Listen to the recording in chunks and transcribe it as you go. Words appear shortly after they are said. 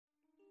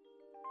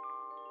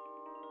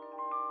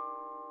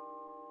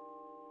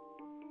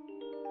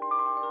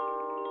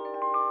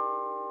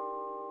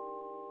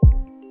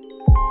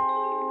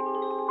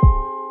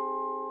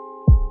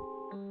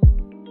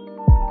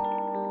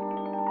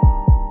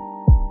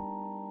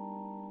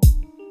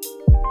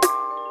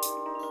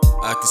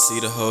can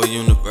see the whole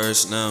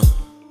universe now.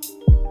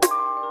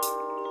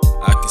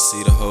 I can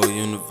see the whole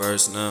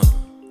universe now.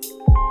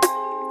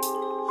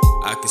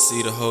 I can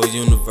see the whole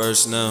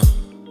universe now.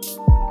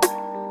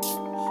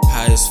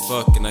 High as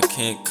fuck and I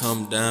can't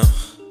come down.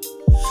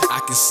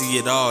 I can see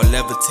it all,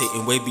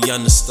 levitating way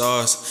beyond the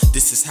stars.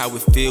 This is how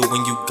it feel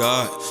when you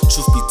God.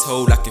 Truth be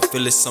told, I can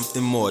feel it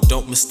something more.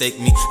 Don't mistake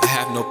me, I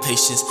have no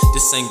patience.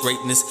 This ain't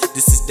greatness,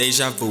 this is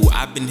deja vu.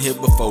 I've been here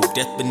before,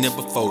 death been there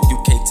before.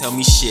 You can't tell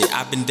me shit,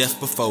 I've been deaf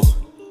before.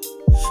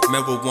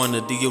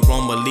 Marijuana, the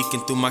aroma leaking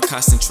through my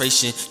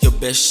concentration. Your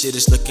best shit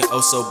is looking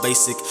oh so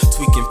basic.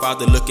 Tweaking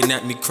father looking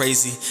at me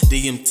crazy.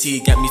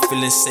 DMT got me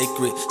feeling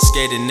sacred,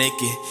 scared and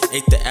naked.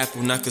 Ate the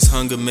apple not cause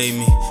hunger made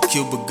me.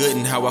 Cuba good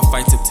and how I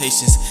fight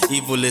temptations.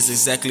 Evil is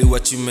exactly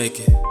what you make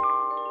it.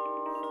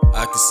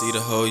 I can see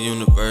the whole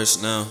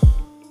universe now.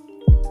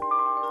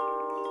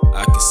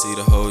 I can see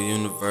the whole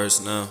universe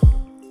now.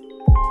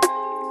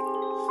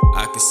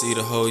 I can see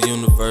the whole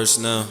universe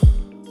now.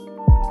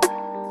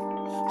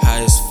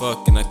 High as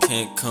fuck and I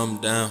can't come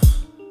down.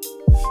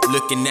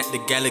 Looking at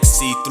the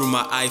galaxy through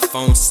my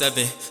iPhone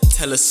 7.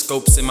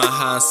 Telescopes in my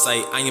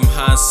hindsight. I am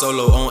Han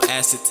Solo on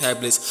acid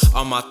tablets.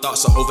 All my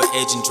thoughts are over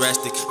edge and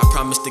drastic. I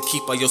promise to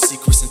keep all your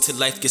secrets until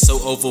life gets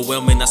so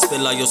overwhelming. I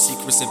spill all your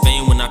secrets in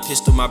vain when I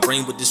pistol my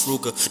brain with this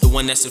Ruger. The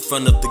one that's in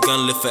front of the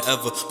gun live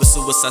forever, but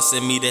suicide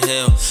sent me to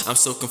hell. I'm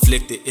so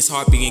conflicted, it's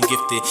hard being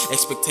gifted.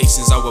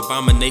 Expectations are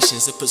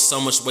abominations. It puts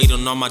so much weight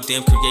on all my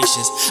damn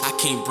creations. I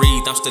can't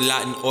breathe, I'm still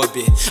out in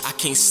orbit. I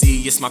can't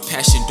see, it's my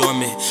passion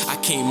dormant. I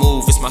can't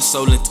move, it's my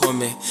soul in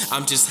torment.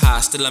 I'm just high,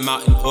 still I'm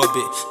out in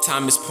orbit.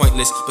 Time is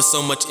pointless, but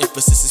so much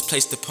emphasis is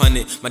placed upon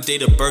it. My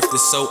date of birth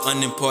is so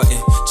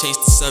unimportant. Change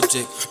the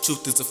subject.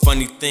 Truth is a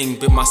funny thing,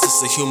 but my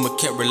sense of humor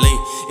can't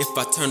relate. If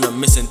I turn up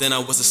missing, then I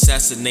was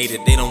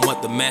assassinated. They don't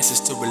want the masses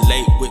to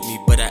relate with me,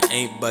 but I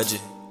ain't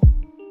budget.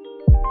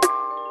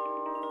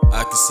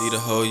 I can see the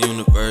whole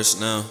universe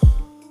now.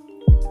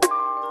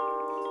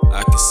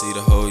 I can see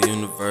the whole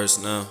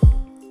universe now.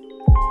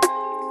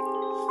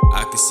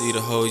 I can see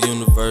the whole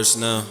universe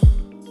now.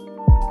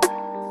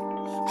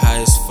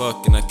 High as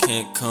fuck and I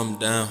can't come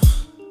down.